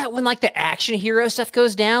 Isn't that when like the action hero stuff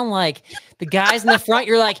goes down? Like the guys in the front,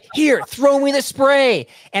 you're like, here, throw me the spray.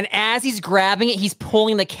 And as he's grabbing it, he's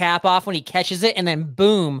pulling the cap off when he catches it. And then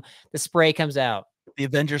boom, the spray comes out. The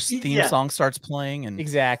Avengers theme song starts playing, and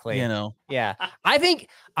exactly, yeah. I think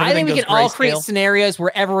we can all create scenarios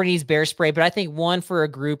where everyone needs bear spray, but I think one for a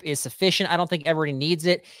group is sufficient. I don't think everybody needs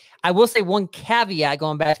it. I will say one caveat,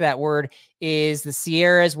 going back to that word, is the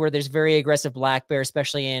Sierras where there's very aggressive black bear,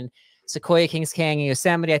 especially in Sequoia, Kings Canyon,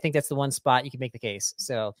 Yosemite. I think that's the one spot you can make the case.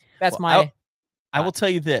 So that's I will tell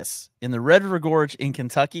you this: in the Red River Gorge in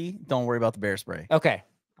Kentucky, don't worry about the bear spray. Okay,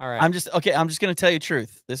 all right. I'm just going to tell you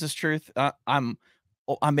truth. This is truth. I'm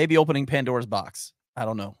maybe opening Pandora's box. I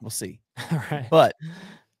don't know. We'll see. All right. But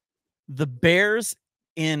the bears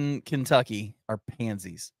in Kentucky are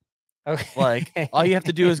pansies. Okay. Like all you have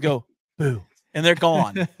to do is go boo, and they're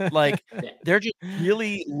gone. Like they're just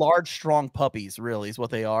really large, strong puppies. Really, is what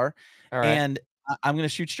they are. All right. And I'm going to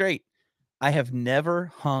shoot straight. I have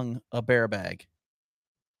never hung a bear bag.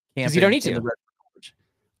 Because you don't need to.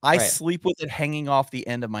 I sleep with it hanging off the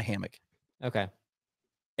end of my hammock. Okay.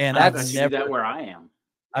 And I've never seen that where I am.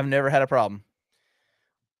 I've never had a problem.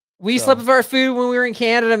 We slept with our food when we were in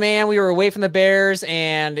Canada, man. We were away from the bears,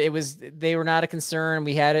 and they were not a concern.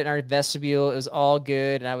 We had it in our vestibule. It was all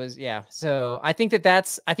good. And So I think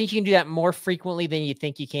I think you can do that more frequently than you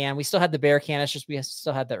think you can. We still had the bear canisters. We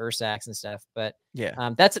still had the Ursacs and stuff, but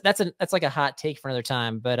that's like a hot take for another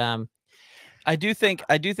time. But I do think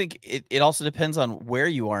it also depends on where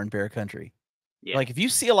you are in bear country. Yeah. Like if you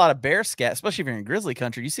see a lot of bear scat, especially if you're in grizzly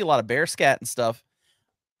country, you see a lot of bear scat and stuff.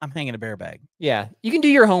 I'm hanging a bear bag. Yeah, you can do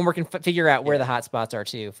your homework and figure out where the hot spots are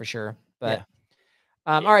too, for sure. But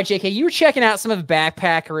all right, JK, you were checking out some of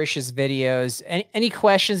Backpacker-ish's videos. Any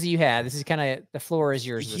questions that you had? This is kind of the floor is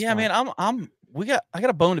yours. Yeah, man, I got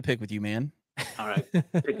a bone to pick with you, man. All right,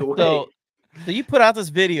 pick away. So you put out this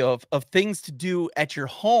video of things to do at your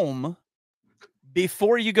home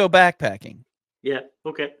before you go backpacking. Yeah.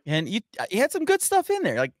 Okay. And you had some good stuff in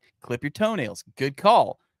there, like clip your toenails. Good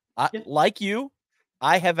call. Like you,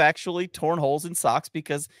 I have actually torn holes in socks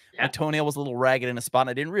because my toenail was a little ragged in a spot and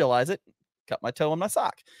I didn't realize it. Cut my toe in my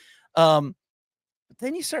sock. But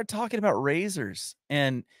then you start talking about razors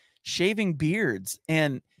and shaving beards.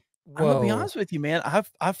 And I'm gonna be honest with you, man.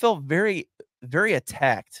 I felt very, very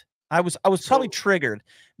attacked. I was probably triggered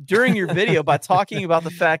during your video by talking about the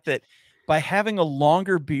fact that by having a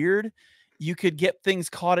longer beard, you could get things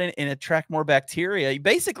caught in and attract more bacteria. You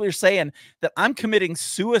basically are saying that I'm committing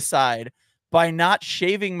suicide by not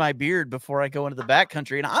shaving my beard before I go into the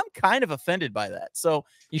backcountry, and I'm kind of offended by that. So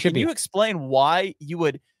can you explain why you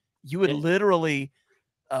would literally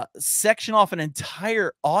section off an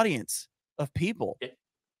entire audience of people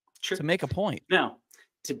to make a point? Now,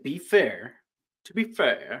 to be fair,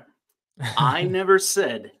 I never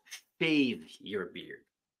said shave your beard.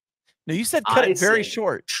 No, you said cut it very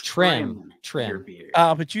short. Trim your beard.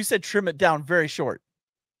 But you said trim it down very short.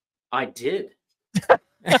 I did.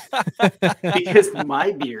 Because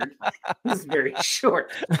my beard is very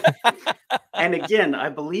short. And again, I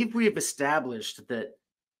believe we have established that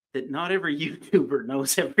that not every YouTuber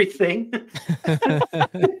knows everything,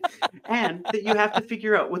 and that you have to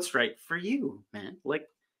figure out what's right for you, man. Like,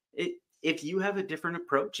 if you have a different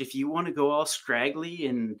approach, if you want to go all scraggly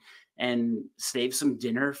and save some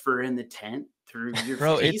dinner for in the tent through your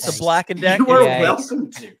Bro, feast, it's the Black & Decker. You are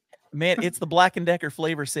welcome to. Man, it's the Black & Decker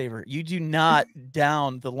flavor saver. You do not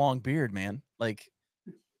down the long beard, man. Like,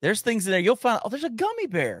 there's things in there you'll find. Oh, there's a gummy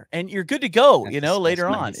bear, and you're good to go. Later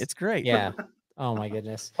on, nice. It's great. Yeah. Oh my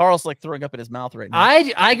goodness. Carl's like throwing up in his mouth right now.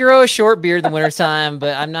 I grow a short beard in the wintertime,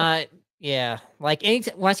 but I'm not. Yeah, like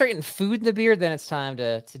when I start getting food in the beard, then it's time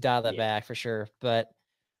to dial that back for sure. But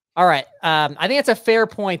all right, I think that's a fair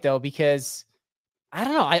point though, because I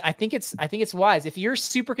don't know. I think it's wise if you're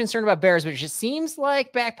super concerned about bears, which it seems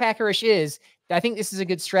like Backpacker-ish is. I think this is a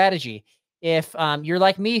good strategy. If you're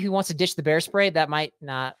like me who wants to ditch the bear spray, that might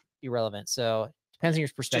not be relevant. So depends on your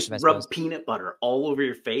perspective. Just rub peanut butter all over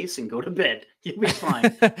your face and go to bed. You'll be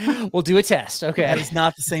fine. We'll do a test. Okay. That is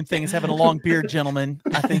not the same thing as having a long beard, gentlemen.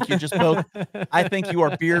 I think you're just both. I think you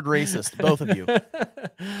are beard racist, both of you.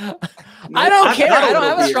 I don't care. I don't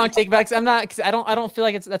have a strong take back. I'm not. Cause I don't feel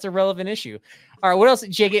like that's a relevant issue. All right. What else,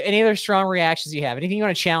 Jake? Any other strong reactions you have? Anything you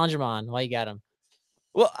want to challenge them on while you got them?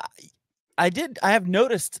 Well, I have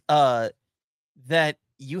noticed that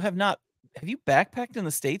you have not. Have you backpacked in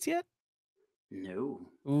the States yet? No.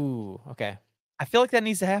 Ooh, okay. I feel like that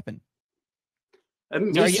needs to happen. Are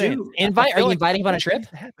you inviting him on a trip?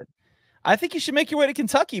 I think you should make your way to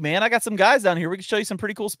Kentucky, man. I got some guys down here. We can show you some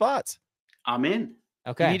pretty cool spots. I'm in.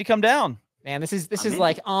 Okay. You need to come down. Man, this is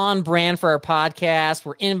like on brand for our podcast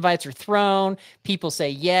where invites are thrown, people say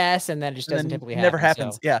yes, and then it just doesn't typically happen. Never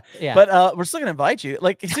happens. So, yeah. But we're still gonna invite you.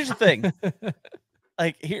 Like, here's the thing.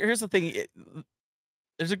 Here's the thing.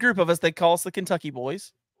 There's a group of us. They call us the Kentucky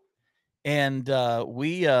Boys. And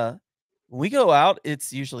we when we go out,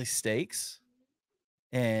 it's usually steaks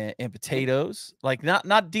and potatoes, like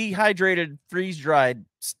not dehydrated, freeze dried,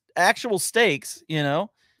 actual steaks, And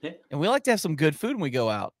we like to have some good food when we go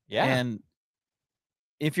out. Yeah. And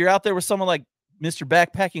if you're out there with someone like Mr.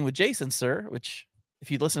 Backpacking with Jason, sir, which if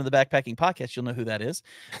you listen to the Backpacking podcast, you'll know who that is.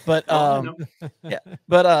 But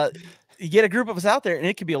you get a group of us out there, and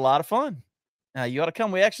it can be a lot of fun. You ought to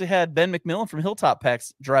come. We actually had Ben McMillan from Hilltop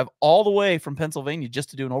Packs drive all the way from Pennsylvania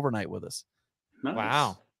just to do an overnight with us. Nice.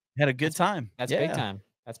 Wow. Had a good time. That's big time.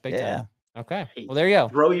 That's big time. Okay. Well, there you go.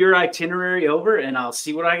 Throw your itinerary over and I'll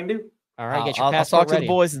see what I can do. All right. Get I'll your talk ready. to the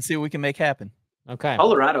boys and see what we can make happen. Okay.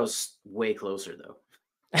 Colorado's way closer though.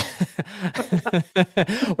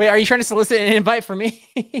 Wait, are you trying to solicit an invite for me?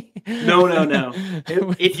 No.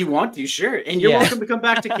 If you want to, sure. And you're welcome to come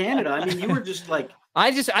back to Canada. I mean, you were just like,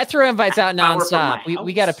 I throw invites out nonstop.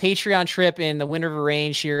 We got a Patreon trip in the Wind River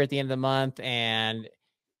Range here at the end of the month, and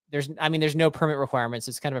there's no permit requirements.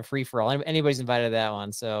 It's kind of a free for all. Anybody's invited to that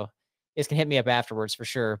one, so you guys can hit me up afterwards for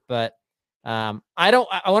sure. But I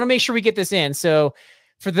want to make sure we get this in. So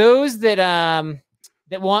for those that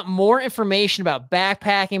want more information about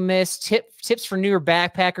backpacking myths, tips for newer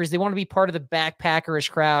backpackers, they want to be part of the Backpacker-ish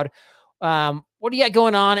crowd. What do you got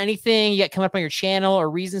going on? Anything you got coming up on your channel or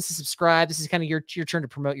reasons to subscribe? This is kind of your turn to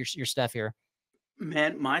promote your stuff here.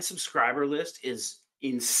 Man, my subscriber list is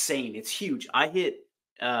insane. It's huge. I hit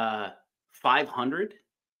 500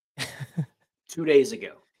 2 days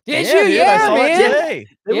ago. Did you? Yeah, man. It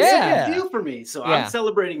was a big deal for me. So I'm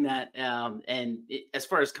celebrating that. As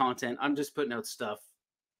far as content, I'm just putting out stuff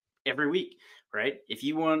every week, right? If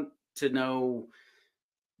you want to know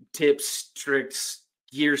tips, tricks,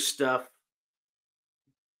 gear stuff,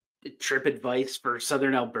 trip advice for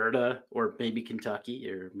Southern Alberta or maybe Kentucky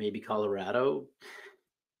or maybe Colorado,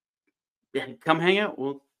 come hang out.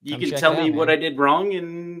 Well, you can tell me what I did wrong,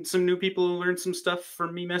 and some new people will learn some stuff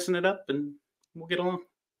from me messing it up, and we'll get along.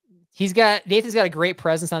 Nathan's got a great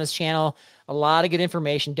presence on his channel, a lot of good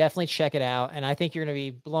information. Definitely check it out. And I think you're going to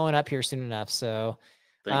be blowing up here soon enough. So,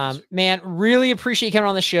 man, really appreciate you coming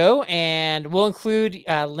on the show, and we'll include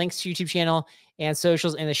links to YouTube channel and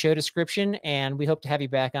socials in the show description. And we hope to have you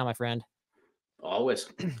back on, my friend. Always.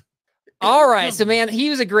 All right. So, man, he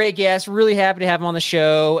was a great guest. Really happy to have him on the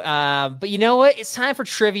show. But you know what? It's time for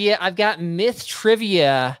trivia. I've got myth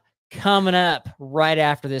trivia coming up right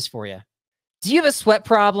after this for you. Do you have a sweat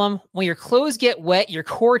problem? When your clothes get wet, your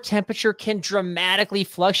core temperature can dramatically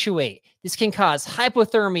fluctuate. This can cause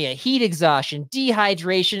hypothermia, heat exhaustion,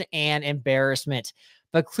 dehydration, and embarrassment.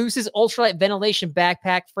 Vaucluse's ultralight ventilation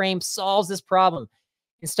backpack frame solves this problem.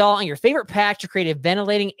 Install on your favorite pack to create a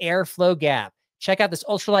ventilating airflow gap. Check out this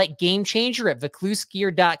ultralight game changer at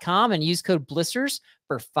vauclusegear.com and use code blisters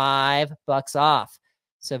for $5 off.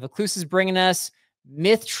 So Vaucluse is bringing us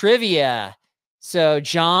myth trivia. So,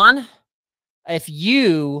 John, if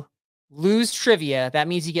you lose trivia, that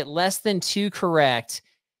means you get less than 2 correct.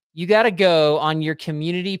 You got to go on your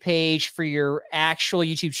community page for your actual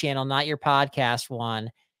YouTube channel, not your podcast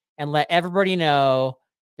one, and let everybody know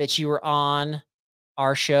that you were on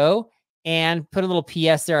our show, and put a little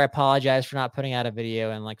PS there. I apologize for not putting out a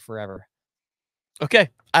video in like forever. Okay.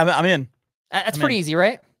 I'm in. That's pretty easy,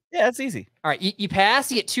 right? Yeah, it's easy. All right. You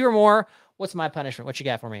pass, you get 2 or more. What's my punishment? What you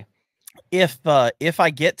got for me? If I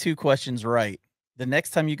get 2 questions right, the next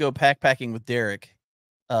time you go backpacking with Derek,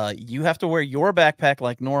 you have to wear your backpack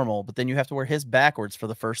like normal, but then you have to wear his backwards for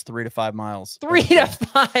the first 3 to 5 miles. 3 to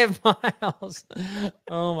 5 miles.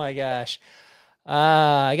 Oh my gosh.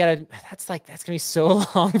 That's gonna be so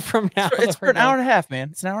long from now. It's for an hour and a half, man.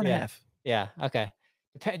 It's an hour and a half. Yeah. Okay.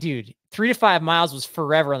 Dude, 3 to 5 miles was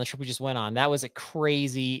forever on the trip we just went on. That was a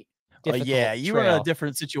crazy, difficult you were in a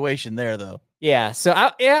different situation there, though. Yeah. So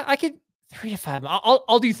I could 3 to 5.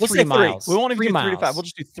 I'll do 3 miles. We won't even do 3 to 5. We'll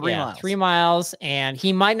just do 3 miles. 3 miles, and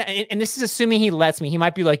he might not. And this is assuming he lets me. He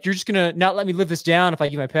might be like, "You're just gonna not let me live this down if I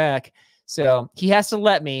give my pack." So he has to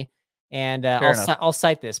let me, and I'll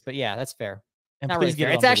cite this. But yeah, that's fair. And not please really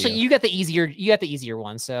fair. It's actually you got the easier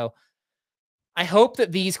one. So I hope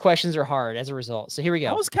that these questions are hard as a result. So here we go.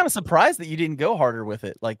 I was kind of surprised that you didn't go harder with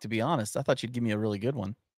it. Like, to be honest, I thought you'd give me a really good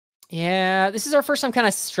one. Yeah, this is our first time kind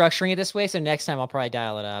of structuring it this way. So next time I'll probably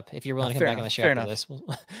dial it up. If you're willing to come back on the show after this,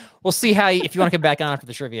 we'll see if you want to come back on after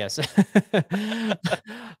the trivia. So.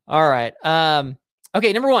 All right.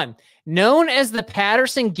 Okay. Number 1, known as the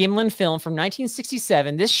Patterson-Gimlin film from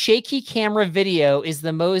 1967, this shaky camera video is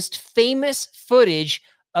the most famous footage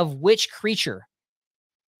of which creature?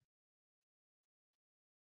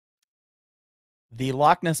 The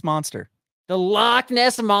Loch Ness Monster. The Loch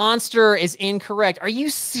Ness Monster is incorrect. Are you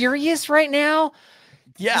serious right now?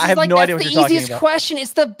 Yeah, I have no idea what you're talking about. The easiest question.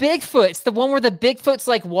 It's the Bigfoot. It's the one where the Bigfoot's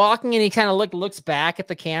like walking and he kind of looks back at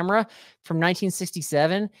the camera from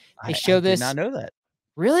 1967. They show this. I did not know that.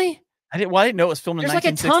 Really? I didn't know it was filmed in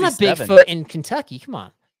 1967. There's like a ton of Bigfoot in Kentucky. Come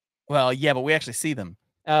on. Well, yeah, but we actually see them.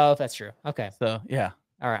 Oh, that's true. Okay. So, yeah.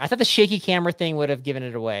 All right. I thought the shaky camera thing would have given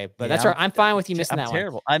it away, but that's all right. I'm fine with you missing that one.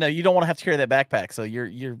 Terrible. I know you don't want to have to carry that backpack, so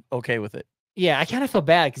you're okay with it. Yeah, I kind of feel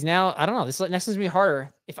bad because now I don't know. This next one's gonna be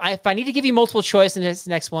harder. If I need to give you multiple choice in this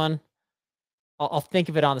next one, I'll think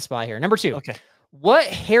of it on the spot here. Number 2. Okay. What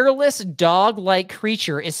hairless dog-like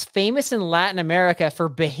creature is famous in Latin America for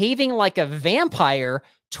behaving like a vampire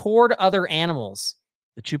toward other animals?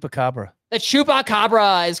 The chupacabra. The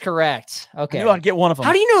chupacabra is correct. Okay. I knew I'd get one of them.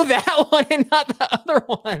 How do you know that one and not the other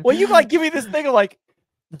one? Well, you give me this thing of like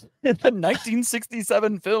the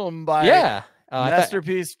 1967 film by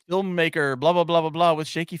masterpiece filmmaker, blah, blah, blah, blah, blah, with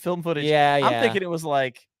shaky film footage. Yeah. I'm thinking it was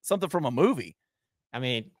like something from a movie. I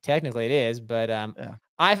mean, technically it is, but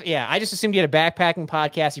I just assumed you had a backpacking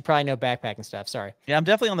podcast. You probably know backpacking stuff. Sorry. Yeah, I'm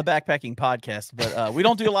definitely on the backpacking podcast, but we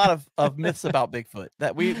don't do a lot of myths about Bigfoot.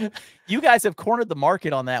 You guys have cornered the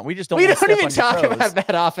market on that. We just don't. We don't even talk about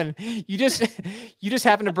that often. You just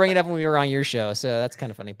happen to bring it up when we were on your show, so that's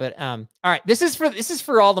kind of funny. But all right, this is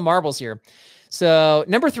for all the marbles here. So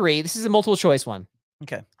number 3, this is a multiple choice one.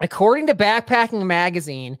 Okay. According to Backpacking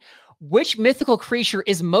Magazine, which mythical creature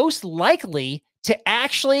is most likely to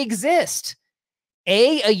actually exist?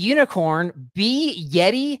 A unicorn, B,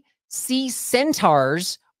 Yeti, C,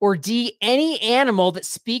 centaurs, or D, any animal that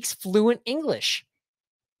speaks fluent English?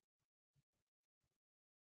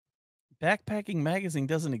 Backpacking Magazine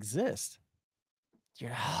doesn't exist.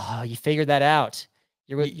 You figured that out.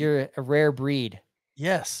 You're a rare breed.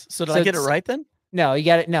 Yes. So did I get it right then? No, you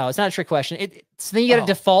got it. No, it's not a trick question. So then you got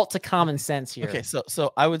to default to common sense here. Okay.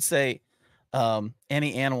 So I would say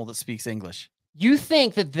any animal that speaks English. You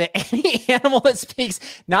think that any animal that speaks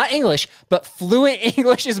not English, but fluent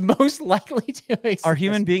English is most likely to exist? Are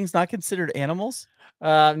human beings not considered animals?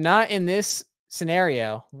 Not in this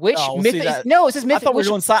scenario. Which myth? No, it says myth. I thought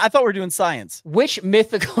we were doing science. Which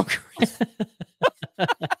mythical?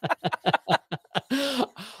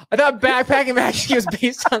 I thought Backpacking Magazine was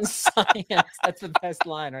based on science. That's the best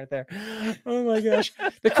line right there. Oh my gosh.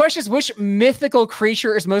 The question is, which mythical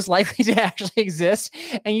creature is most likely to actually exist?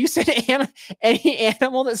 And you said any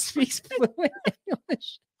animal that speaks fluent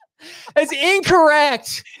English. That's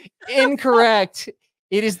incorrect. Incorrect.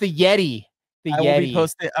 It is the Yeti. I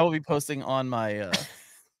will be posting on my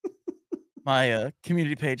my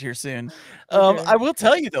community page here soon. I will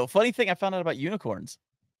tell you though, funny thing I found out about unicorns.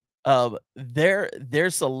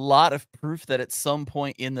 There's a lot of proof that at some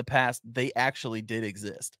point in the past they actually did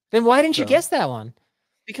exist. Then why didn't you guess that one?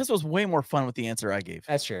 Because it was way more fun with the answer I gave.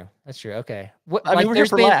 That's true. Okay.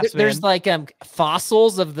 There's like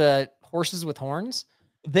fossils of the horses with horns.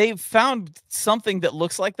 They've found something that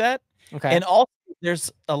looks like that. Okay. And also,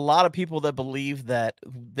 there's a lot of people that believe that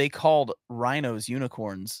they called rhinos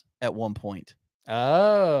unicorns at one point.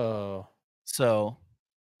 Oh. So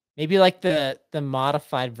maybe like the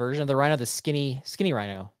modified version of the rhino, the skinny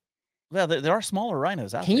rhino. well, there are smaller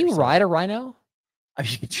rhinos out there. Can you ride a rhino? I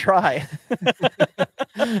mean, you can try.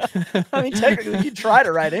 I mean, technically, you can try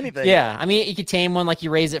to ride anything. Yeah, I mean, you could tame one, like you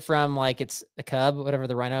raise it from like it's a cub, whatever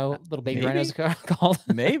the rhino, little baby rhinos are called.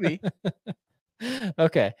 Maybe.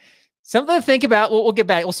 Okay, something to think about. We'll get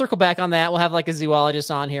back. We'll circle back on that. We'll have like a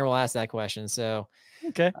zoologist on here. We'll ask that question. So,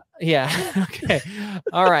 okay, yeah, okay,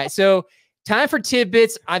 all right. So, time for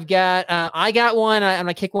tidbits. I got one. I'm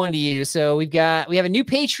gonna kick one to you. So we have a new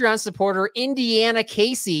Patreon supporter, Indiana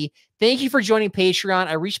Casey. Thank you for joining Patreon.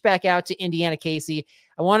 I reached back out to Indiana Casey.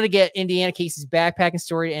 I wanted to get Indiana Casey's backpacking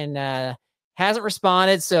story and hasn't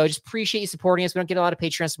responded. So just appreciate you supporting us. We don't get a lot of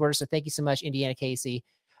Patreon supporters. So thank you so much, Indiana Casey.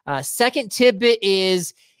 Second tidbit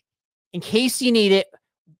is, in case you need it,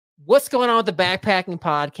 what's going on with the Backpacking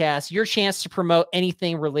Podcast? Your chance to promote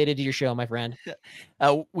anything related to your show, my friend.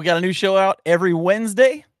 We got a new show out every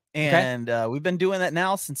Wednesday. And we've been doing that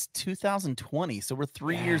now since 2020. So we're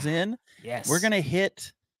 3 years in. Yes. We're going to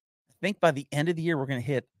hit, I think by the end of the year, we're going to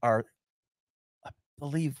hit our, I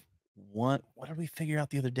believe, what did we figure out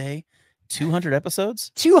the other day? 200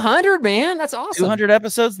 episodes. 200, man. That's awesome. 200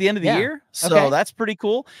 episodes the end of the year. So that's pretty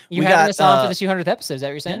cool. You having us on for the 200th episode. Is that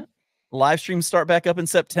what you're saying? Yeah. Live streams start back up in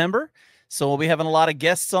September. So we'll be having a lot of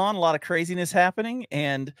guests on, a lot of craziness happening.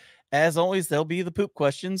 And as always, there'll be the poop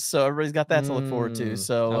questions. So everybody's got that to look forward to.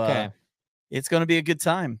 So it's going to be a good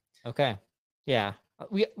time. Okay. Yeah.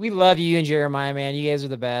 We love you and Jeremiah, man. You guys are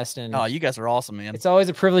the best. And oh, you guys are awesome, man. It's always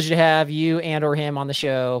a privilege to have you and or him on the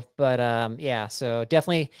show. But yeah, so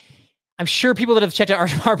definitely, I'm sure people that have checked out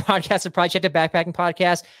our podcast have probably checked out Backpacking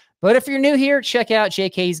Podcast. But if you're new here, check out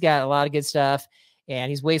JK. He's got a lot of good stuff and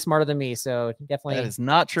he's way smarter than me. So definitely. That is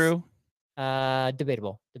not true.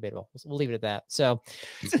 Debatable. We'll leave it at that. So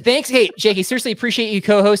thanks. Hey, JK, seriously appreciate you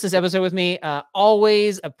co-host this episode with me.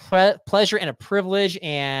 Always a pleasure and a privilege,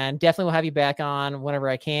 and definitely will have you back on whenever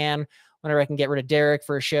I can get rid of Derek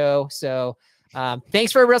for a show. So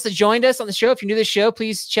thanks for everybody else that joined us on the show. If you're new to the show,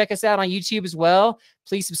 please check us out on YouTube as well.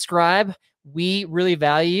 Please subscribe. We really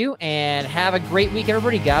value you, and have a great week,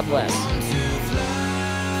 everybody. God bless.